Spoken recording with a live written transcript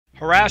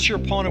Harass your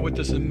opponent with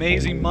this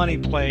amazing money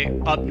play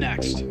up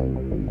next.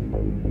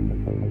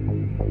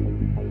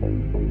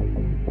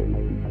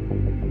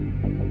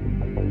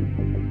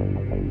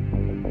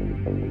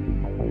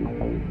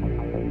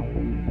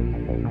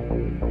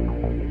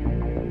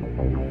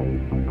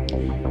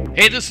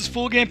 Hey, this is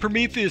Full Game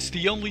Prometheus,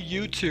 the only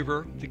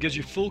YouTuber that gives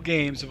you full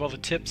games of all the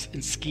tips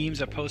and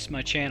schemes I post on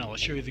my channel. I'll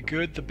show you the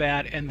good, the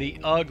bad, and the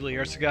ugly.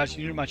 Alright, so guys, if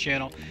you're new to my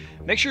channel,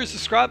 make sure you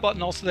subscribe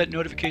button, also that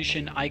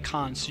notification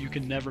icon so you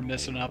can never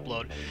miss an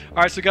upload.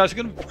 Alright, so guys, I'm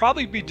going to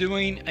probably be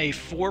doing a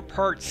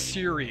 4-part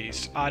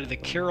series out of the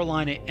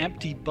Carolina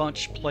Empty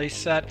Bunch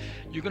playset.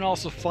 You can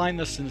also find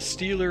this in the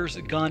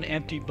Steelers Gun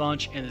Empty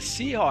Bunch and the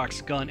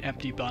Seahawks Gun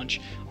Empty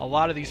Bunch. A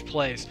lot of these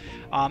plays.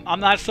 I'm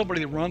not somebody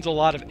that runs a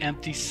lot of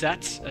empty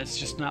sets. That's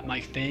just not my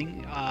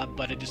thing,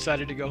 but I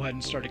decided to go ahead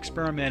and start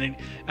experimenting,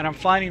 and I'm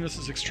finding this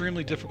is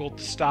extremely difficult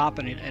to stop,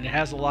 and it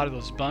has a lot of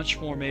those bunch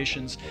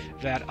formations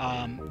that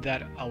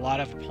that a lot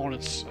of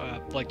opponents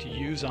like to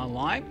use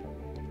online.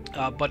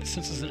 But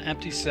since it's an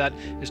empty set,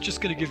 it's just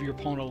going to give your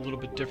opponent a little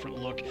bit different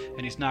look,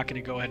 and he's not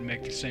going to go ahead and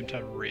make the same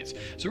type of reads.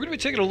 So we're going to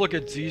be taking a look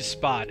at Z's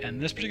spot,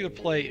 and this particular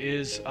play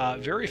is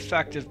very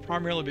effective,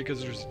 primarily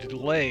because there's a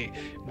delay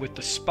with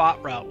the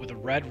spot route, with a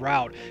red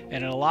route,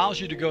 and it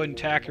allows you to go ahead and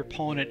attack your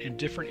opponent in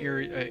different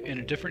area, in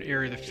a different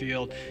area of the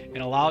field, and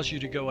allows you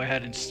to go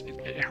ahead and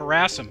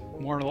harass him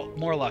more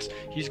or less.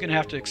 He's going to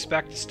have to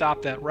expect to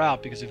stop that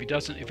route, because if he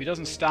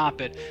doesn't stop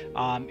it,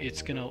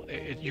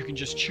 you can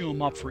just chew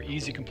him up for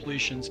easy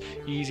completions.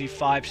 Easy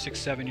 5, 6,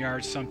 7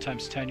 yards,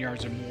 sometimes 10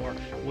 yards or more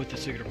with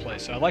this particular play.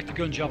 So I like to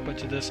go and jump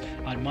into this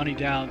on money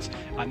downs,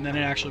 and then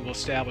it actually will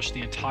establish the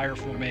entire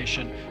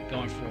formation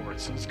going forward.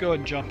 So let's go ahead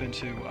and jump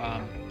into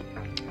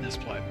this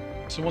play.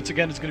 So once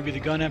again, it's going to be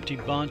the gun empty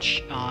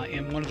bunch,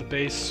 and one of the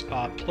base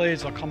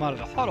plays I'll come out of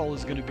the huddle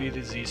is going to be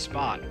the Z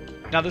spot.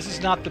 Now this is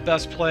not the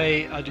best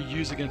play to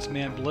use against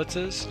man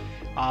blitzes,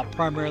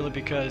 primarily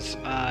because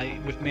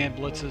with man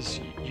blitzes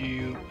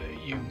you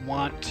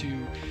want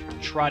to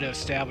try to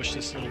establish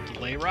this little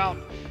delay route,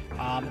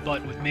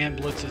 but with man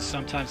blitzes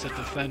sometimes that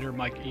defender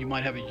you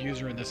might have a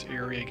user in this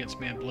area against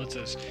man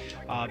blitzes,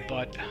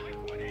 but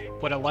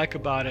what I like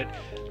about it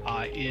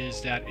is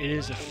that it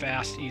is a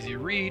fast, easy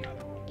read,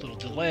 little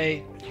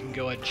delay. You can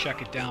go ahead and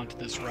check it down to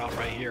this route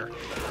right here.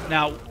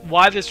 Now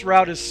why this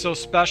route is so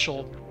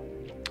special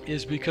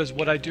is because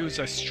what I do is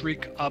I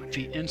streak up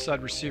the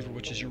inside receiver,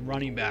 which is your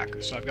running back.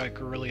 So I've got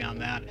Gurley on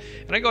that,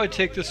 and I go ahead and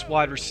take this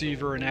wide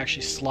receiver and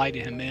actually slide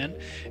him in,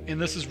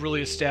 and this is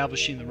really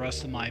establishing the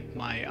rest of my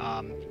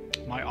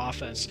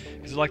offense,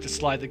 because I like to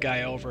slide the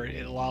guy over.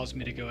 It allows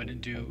me to go ahead and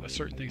do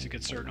certain things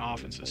against certain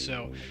offenses.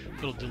 So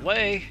little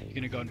delay, you're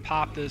going to go ahead and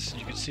pop this, and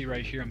you can see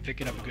right here I'm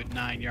picking up a good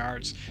 9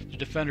 yards. The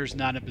defender's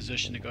not in a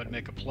position to go ahead and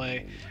make a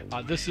play.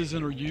 This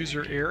isn't a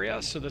user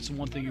area, so that's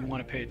one thing you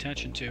want to pay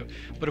attention to.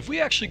 But if we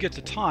actually get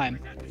the time,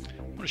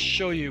 I want to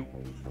show you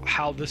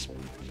how this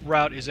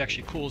route is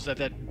actually cool, is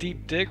that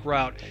deep dig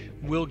route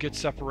will get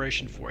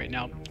separation for you.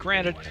 Now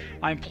granted,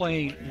 I'm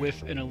playing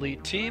with an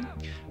elite team,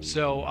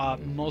 so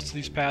most of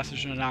these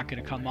passes are not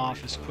going to come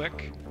off as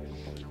quick,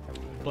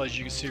 but as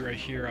you can see right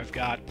here, I've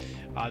got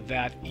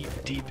that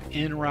deep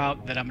in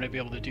route that I'm going to be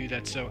able to do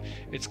that. So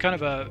it's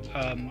kind of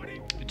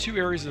the two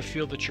areas of the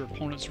field that your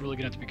opponent's really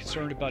going to have to be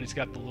concerned about. He's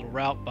got the little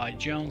route by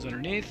Jones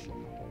underneath.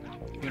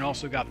 You can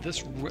also got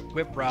this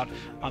whip route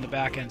on the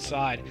back end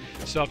side.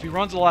 So if he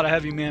runs a lot of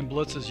heavy man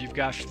blitzes, you've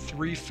got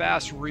 3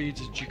 fast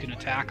reads that you can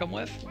attack him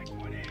with.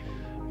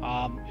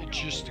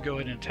 Just to go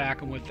ahead and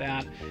attack him with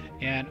that.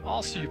 And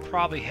also you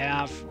probably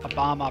have a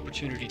bomb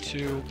opportunity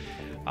too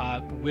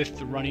with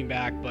the running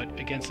back, but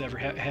against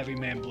heavy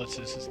man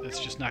blitzes, it's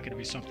just not going to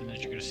be something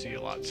that you're going to see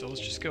a lot. So let's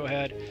just go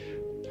ahead,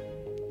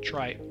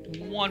 try it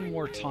one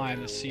more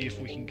time to see if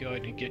we can go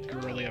ahead and get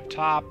Gurley up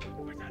top.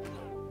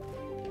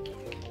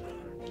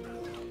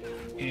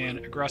 And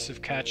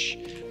aggressive catch,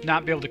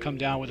 not be able to come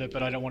down with it,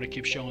 but I don't want to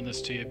keep showing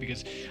this to you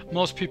because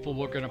most people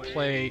were going to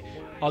play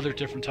other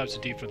different types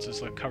of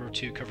defenses like cover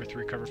 2, cover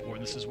 3, cover 4,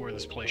 and this is where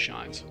this play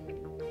shines.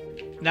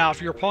 Now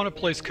if your opponent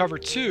plays cover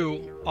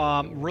 2,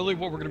 really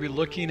what we're going to be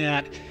looking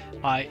at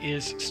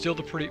is still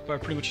the pretty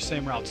much the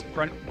same routes.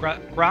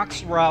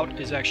 Gronk's route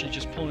is actually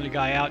just pulling the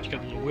guy out. You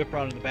got the little whip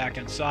route on the back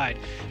end side,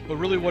 but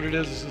really what it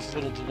is this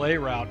little delay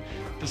route.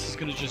 This is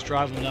going to just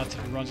drive him nuts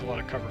if he runs a lot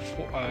of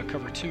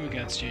cover 2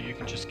 against you. You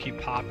can just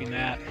keep popping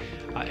that,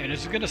 and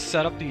it's going to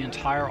set up the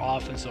entire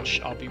offense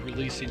I'll be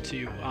releasing to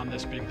you on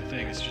this particular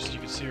thing. It's just, you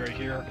can see right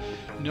here,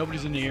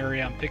 nobody's in the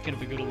area. I'm picking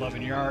up a good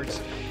 11 yards.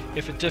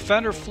 If a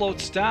defender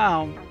floats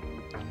down,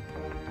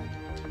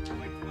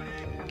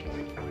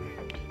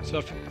 so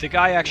if the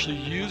guy actually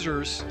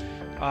uses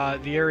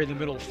the area in the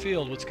middle of the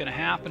field, what's going to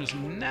happen is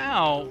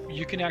now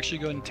you can actually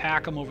go and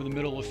attack him over the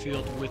middle of the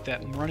field with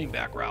that running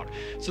back route.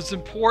 So it's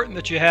important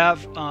that you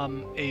have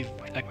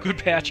a good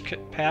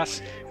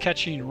pass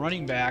catching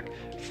running back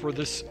for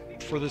this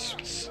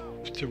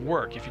to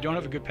work. If you don't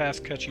have a good pass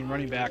catching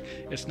running back,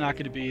 it's not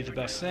going to be the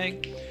best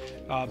thing.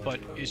 But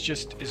it's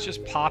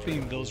just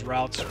popping those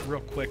routes real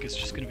quick. It's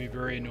just going to be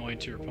very annoying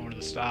to your opponent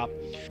to stop.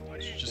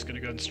 Just going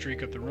to go ahead and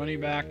streak up the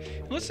running back.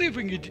 And let's see if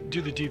we can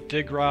do the deep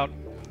dig route.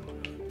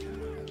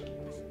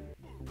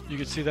 You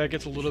can see that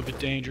gets a little bit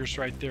dangerous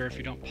right there if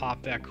you don't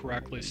pop that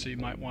correctly. So you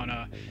might want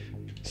to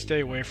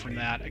stay away from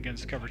that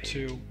against cover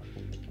 2.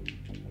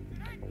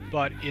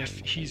 But if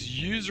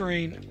he's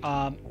using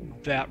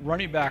that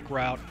running back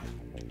route,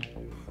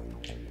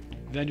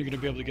 then you're going to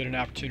be able to get an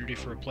opportunity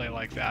for a play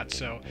like that.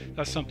 So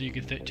that's something you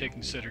can take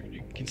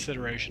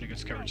consideration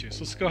against cover 2. So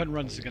let's go ahead and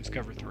run this against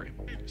cover 3.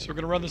 So we're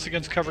going to run this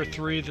against cover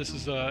 3. This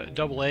is a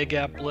double A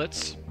gap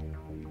blitz.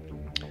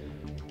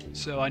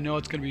 So I know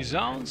it's going to be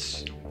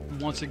zones.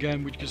 Once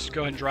again, we just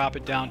go ahead and drop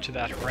it down to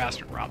that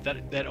harassment route.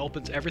 That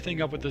opens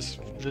everything up with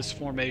this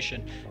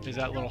formation, is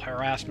that little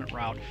harassment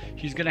route.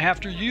 He's going to have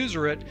to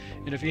user it,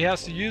 and if he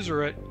has to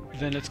user it,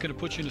 then it's going to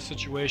put you in a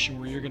situation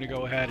where you're going to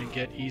go ahead and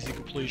get easy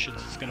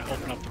completions. It's going to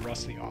open up the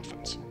rest of the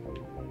offense.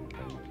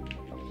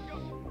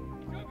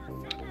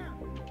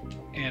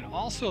 And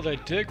also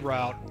that dig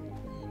route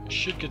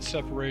should get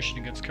separation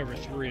against cover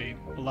 3,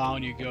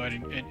 allowing you to go ahead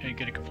and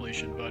get a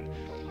completion. But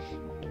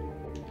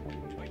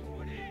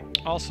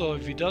also,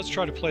 if he does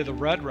try to play the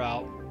red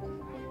route,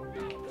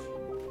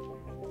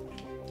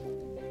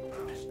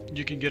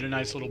 you can get a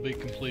nice little big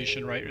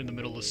completion right in the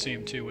middle of the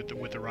seam too with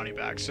the running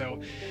back.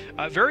 So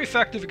very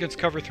effective against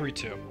cover 3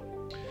 too.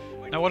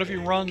 Now what if he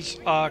runs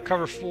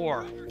cover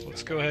 4?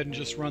 Let's go ahead and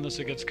just run this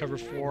against cover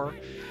 4.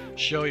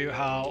 Show you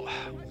how,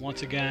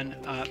 once again,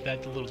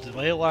 that the little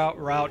delay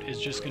route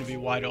is just going to be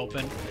wide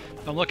open.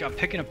 Now look, I'm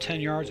picking up 10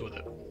 yards with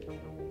it.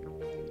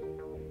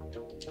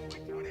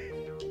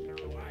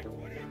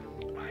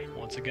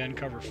 Once again,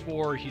 cover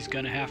 4, he's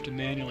going to have to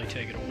manually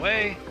take it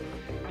away,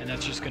 and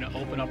that's just going to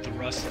open up the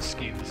rest of the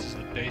scheme. This is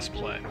the base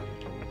play.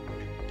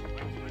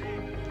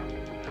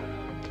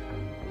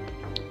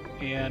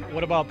 And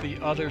what about the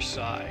other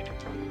side?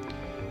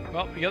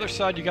 Well, the other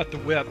side, you got the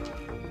whip,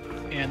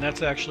 and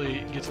that's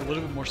actually gets a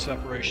little bit more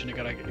separation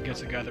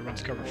against a guy that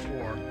runs cover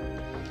 4.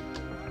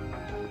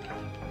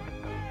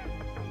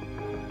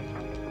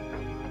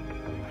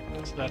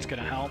 So that's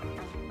going to help.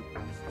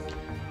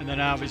 And then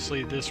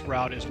obviously this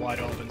route is wide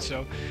open.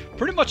 So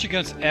pretty much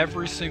against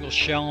every single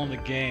shell in the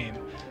game,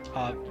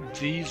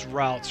 these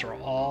routes are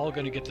all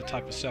going to get the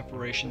type of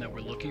separation that we're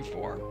looking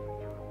for.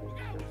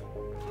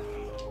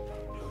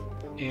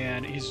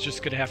 And he's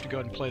just going to have to go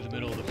ahead and play the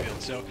middle of the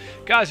field. So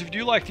guys, if you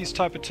do like these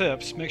type of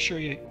tips, make sure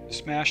you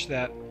smash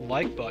that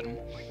like button.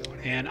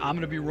 And I'm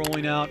going to be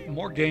rolling out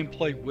more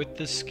gameplay with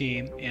this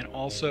scheme, and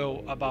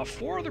also about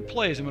 4 other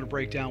plays I'm going to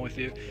break down with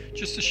you,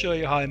 just to show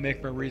you how I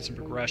make my reads and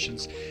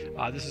progressions.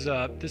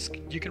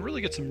 You can really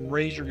get some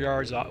razor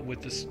yards out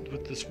with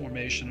this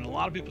formation, and a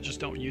lot of people just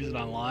don't use it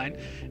online.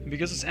 And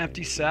because it's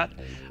empty set,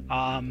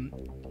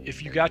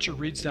 if you got your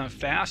reads down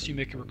fast, you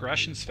make your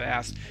regressions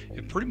fast,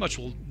 it pretty much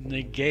will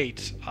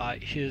negate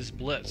his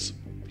blitz.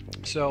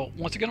 So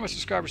once again, my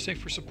subscribers, thank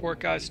you for support,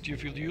 guys.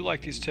 If you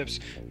like these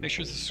tips, make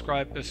sure to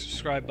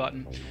subscribe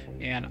button,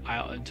 and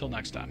until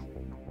next time.